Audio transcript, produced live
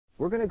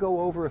we're going to go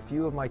over a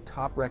few of my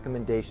top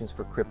recommendations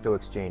for crypto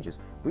exchanges.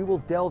 We will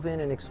delve in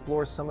and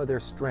explore some of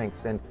their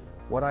strengths and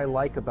what I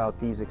like about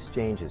these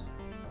exchanges.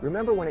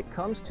 Remember, when it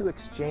comes to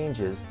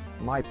exchanges,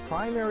 my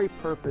primary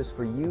purpose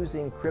for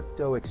using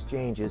crypto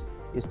exchanges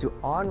is to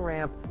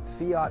on-ramp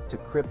fiat to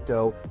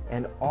crypto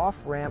and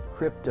off-ramp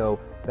crypto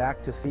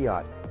back to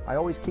fiat. I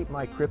always keep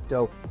my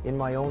crypto in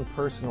my own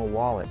personal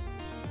wallet.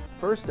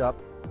 First up,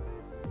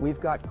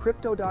 we've got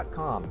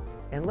Crypto.com,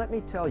 and let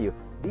me tell you,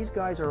 these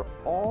guys are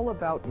all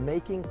about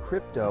making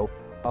crypto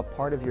a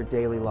part of your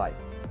daily life.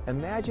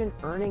 Imagine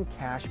earning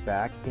cash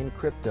back in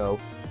crypto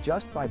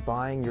just by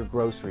buying your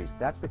groceries.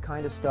 That's the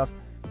kind of stuff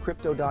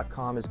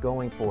Crypto.com is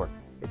going for.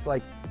 It's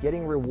like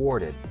getting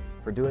rewarded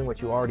for doing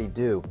what you already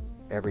do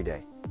every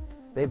day.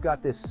 They've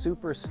got this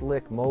super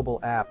slick mobile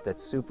app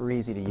that's super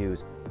easy to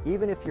use,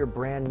 even if you're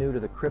brand new to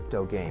the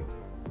crypto game.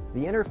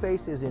 The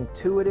interface is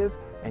intuitive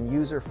and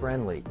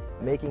user-friendly,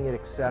 making it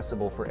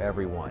accessible for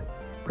everyone.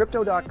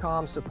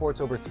 Crypto.com supports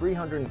over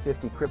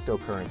 350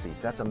 cryptocurrencies.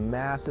 That's a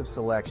massive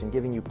selection,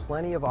 giving you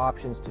plenty of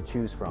options to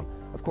choose from.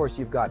 Of course,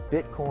 you've got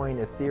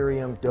Bitcoin,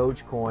 Ethereum,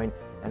 Dogecoin,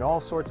 and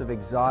all sorts of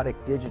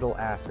exotic digital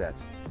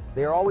assets.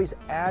 They are always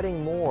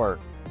adding more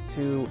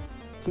to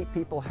keep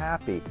people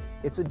happy.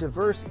 It's a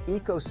diverse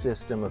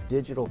ecosystem of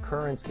digital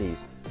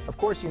currencies. Of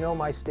course, you know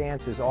my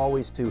stance is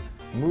always to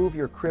move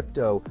your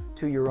crypto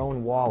to your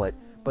own wallet,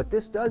 but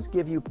this does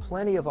give you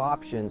plenty of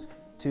options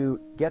to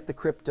get the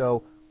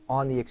crypto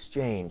on the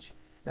exchange.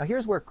 Now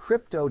here's where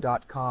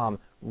Crypto.com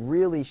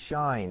really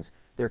shines.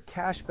 Their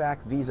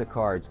cashback Visa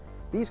cards.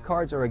 These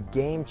cards are a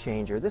game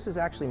changer. This is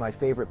actually my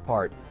favorite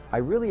part. I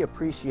really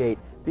appreciate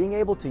being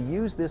able to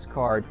use this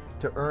card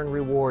to earn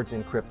rewards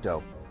in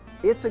crypto.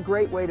 It's a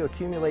great way to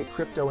accumulate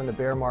crypto in the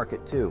bear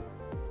market too.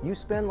 You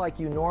spend like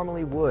you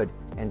normally would,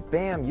 and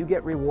bam, you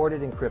get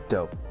rewarded in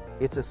crypto.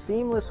 It's a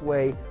seamless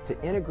way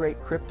to integrate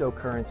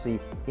cryptocurrency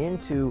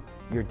into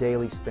your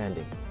daily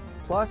spending.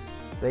 Plus,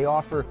 they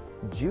offer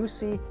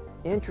juicy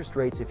interest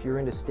rates if you're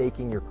into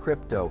staking your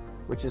crypto,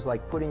 which is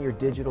like putting your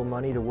digital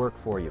money to work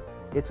for you.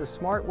 It's a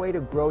smart way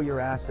to grow your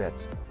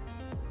assets.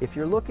 If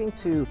you're looking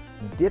to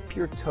dip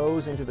your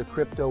toes into the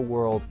crypto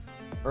world,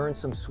 earn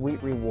some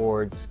sweet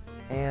rewards,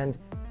 and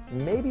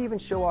maybe even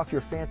show off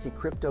your fancy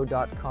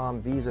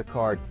Crypto.com Visa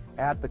card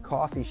at the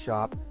coffee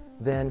shop,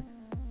 then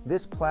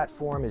this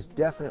platform is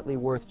definitely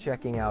worth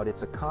checking out.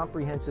 It's a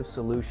comprehensive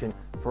solution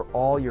for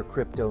all your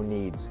crypto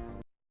needs.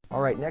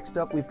 All right, next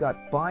up we've got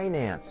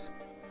Binance,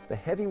 the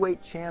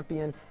heavyweight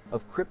champion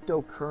of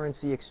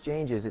cryptocurrency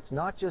exchanges. It's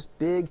not just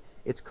big,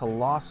 it's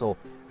colossal.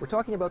 We're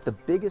talking about the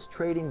biggest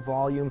trading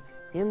volume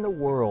in the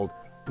world,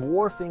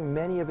 dwarfing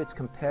many of its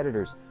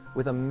competitors.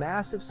 With a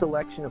massive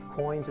selection of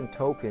coins and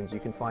tokens, you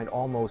can find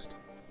almost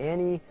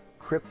any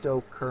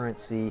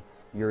cryptocurrency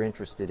you're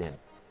interested in.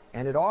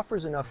 And it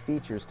offers enough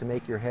features to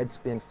make your head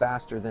spin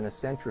faster than a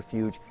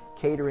centrifuge,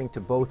 catering to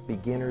both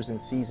beginners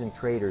and seasoned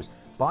traders.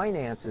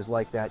 Binance is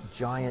like that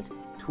giant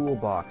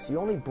toolbox. You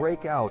only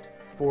break out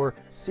for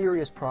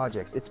serious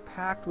projects. It's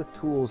packed with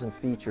tools and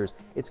features.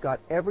 It's got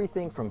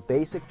everything from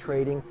basic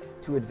trading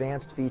to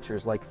advanced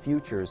features like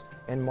futures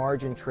and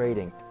margin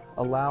trading,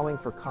 allowing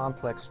for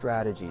complex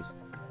strategies.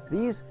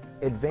 These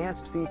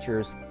advanced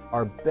features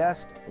are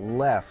best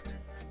left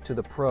to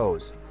the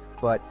pros,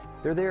 but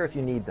they're there if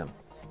you need them.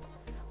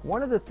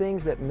 One of the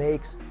things that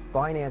makes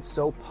Binance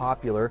so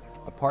popular,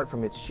 apart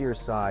from its sheer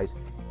size,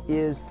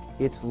 is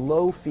its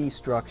low fee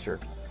structure.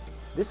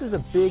 This is a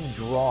big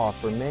draw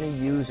for many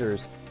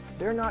users.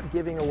 They're not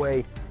giving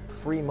away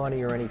free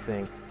money or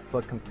anything,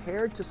 but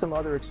compared to some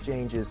other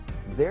exchanges,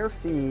 their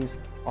fees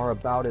are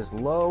about as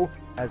low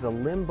as a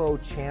limbo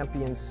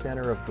champion's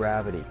center of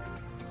gravity.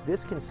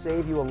 This can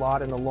save you a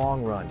lot in the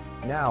long run.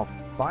 Now,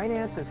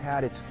 Binance has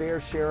had its fair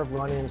share of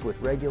run-ins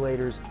with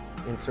regulators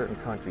in certain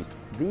countries.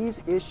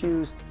 These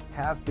issues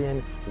have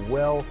been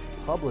well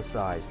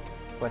publicized,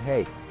 but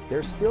hey,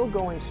 they're still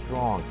going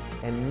strong,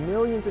 and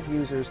millions of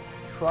users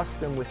trust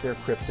them with their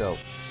crypto.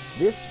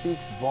 This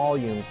speaks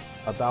volumes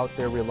about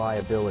their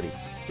reliability.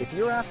 If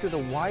you're after the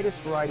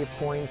widest variety of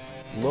coins,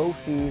 low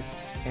fees,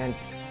 and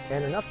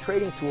enough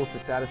trading tools to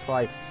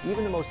satisfy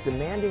even the most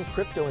demanding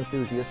crypto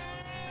enthusiast,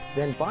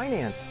 then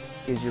Binance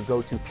is your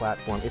go-to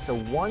platform. It's a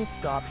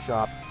one-stop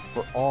shop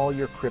for all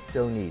your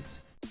crypto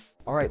needs.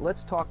 All right,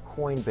 let's talk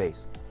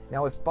Coinbase.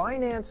 Now, if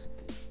Binance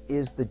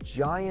is the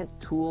giant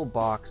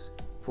toolbox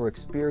for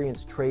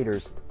experienced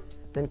traders,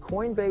 then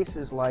Coinbase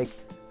is like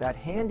that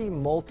handy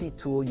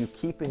multi-tool you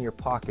keep in your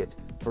pocket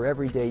for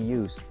everyday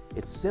use.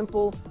 It's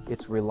simple,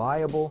 it's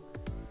reliable,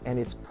 and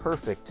it's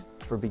perfect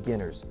for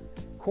beginners.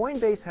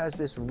 Coinbase has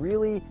this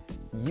really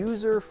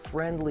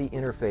user-friendly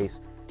interface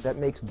that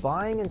makes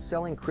buying and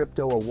selling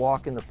crypto a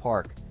walk in the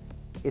park.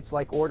 It's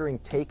like ordering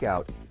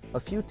takeout. A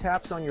few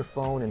taps on your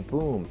phone and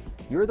boom,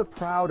 you're the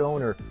proud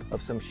owner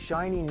of some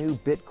shiny new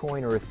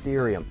Bitcoin or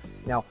Ethereum.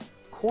 Now,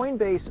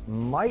 Coinbase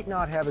might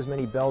not have as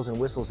many bells and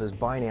whistles as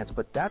Binance,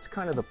 but that's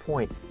kind of the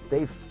point.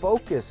 They've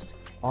focused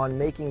on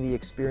making the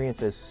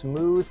experience as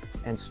smooth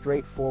and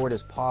straightforward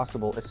as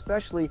possible,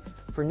 especially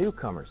for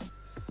newcomers.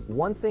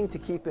 One thing to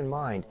keep in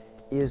mind,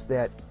 is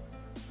that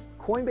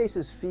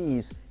Coinbase's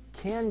fees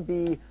can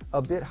be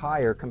a bit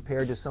higher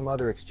compared to some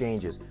other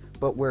exchanges,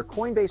 but where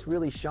Coinbase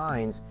really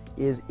shines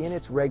is in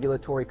its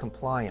regulatory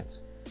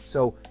compliance.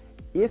 So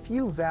if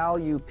you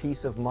value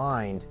peace of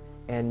mind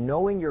and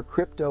knowing your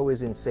crypto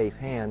is in safe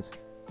hands,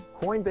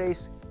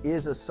 Coinbase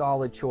is a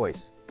solid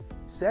choice.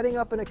 Setting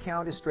up an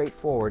account is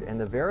straightforward, and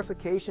the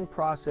verification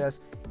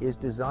process is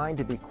designed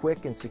to be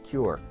quick and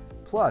secure.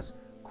 Plus,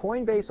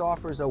 Coinbase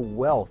offers a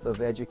wealth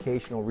of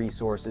educational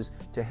resources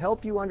to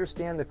help you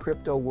understand the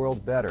crypto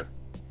world better.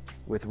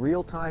 With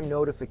real-time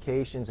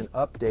notifications and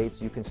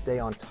updates, you can stay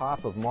on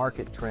top of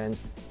market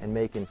trends and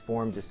make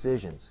informed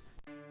decisions.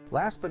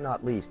 Last but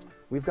not least,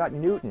 we've got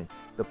Newton,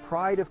 the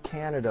pride of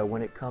Canada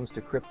when it comes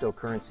to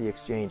cryptocurrency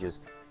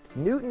exchanges.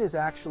 Newton is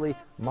actually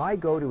my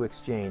go-to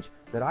exchange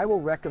that I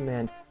will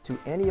recommend to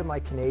any of my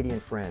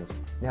Canadian friends.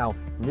 Now,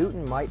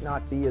 Newton might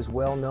not be as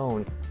well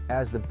known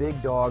as the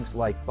big dogs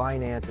like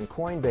Binance and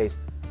Coinbase,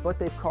 but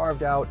they've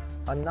carved out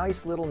a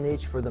nice little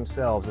niche for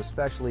themselves,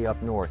 especially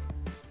up north.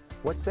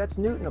 What sets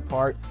Newton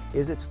apart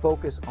is its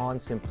focus on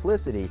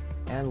simplicity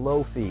and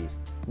low fees.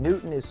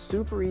 Newton is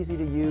super easy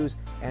to use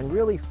and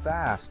really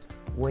fast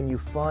when you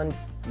fund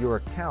your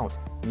account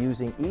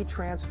using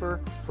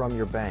e-transfer from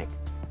your bank.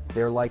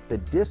 They're like the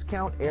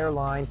discount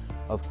airline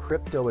of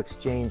crypto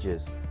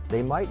exchanges.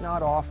 They might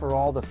not offer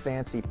all the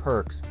fancy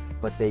perks,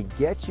 but they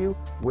get you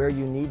where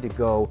you need to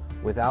go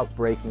without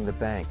breaking the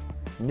bank.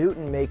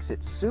 Newton makes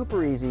it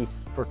super easy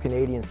for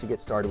Canadians to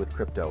get started with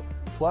crypto.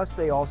 Plus,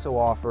 they also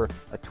offer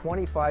a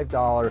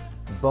 $25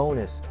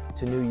 bonus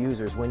to new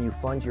users when you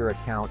fund your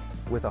account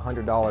with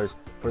 $100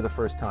 for the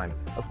first time.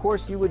 Of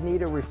course, you would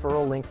need a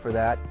referral link for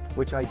that,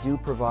 which I do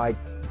provide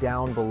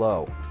down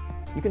below.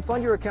 You can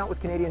fund your account with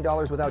Canadian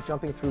dollars without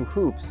jumping through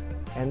hoops,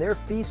 and their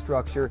fee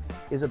structure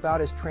is about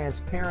as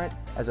transparent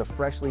as a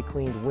freshly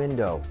cleaned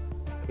window.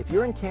 If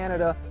you're in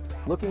Canada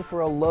looking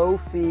for a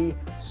low-fee,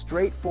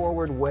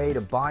 straightforward way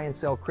to buy and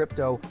sell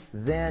crypto,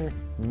 then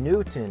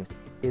Newton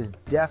is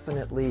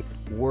definitely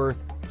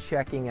worth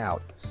checking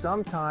out.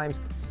 Sometimes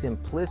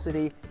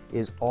simplicity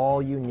is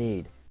all you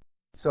need.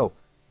 So,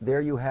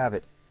 there you have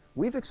it.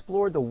 We've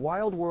explored the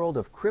wild world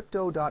of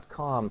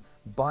Crypto.com,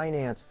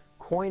 Binance,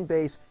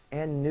 Coinbase,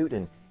 and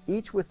Newton,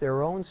 each with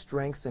their own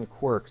strengths and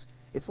quirks.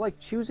 It's like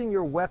choosing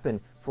your weapon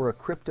for a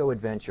crypto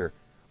adventure.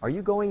 Are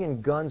you going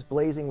in guns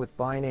blazing with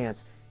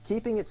Binance,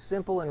 keeping it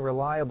simple and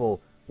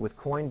reliable with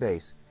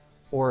Coinbase?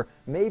 Or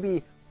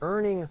maybe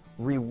earning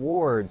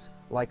rewards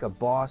like a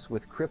boss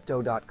with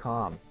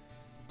Crypto.com?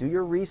 Do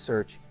your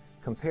research,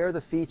 compare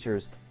the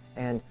features,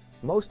 and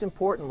most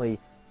importantly,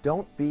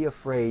 don't be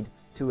afraid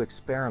to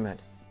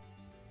experiment.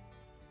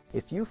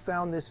 If you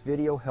found this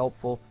video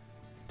helpful,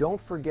 don't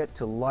forget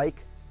to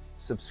like,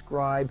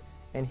 subscribe,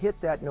 and hit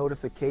that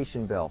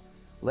notification bell.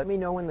 Let me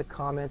know in the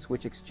comments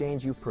which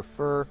exchange you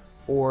prefer,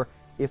 or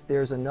if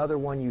there's another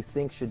one you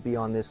think should be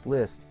on this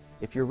list.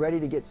 If you're ready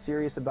to get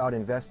serious about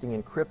investing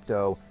in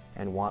crypto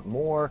and want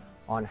more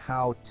on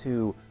how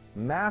to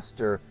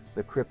master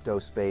the crypto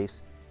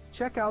space,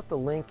 check out the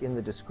link in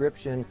the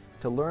description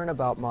to learn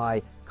about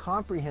my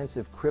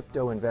comprehensive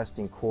crypto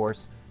investing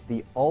course,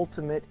 The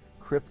Ultimate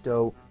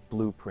Crypto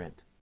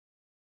Blueprint.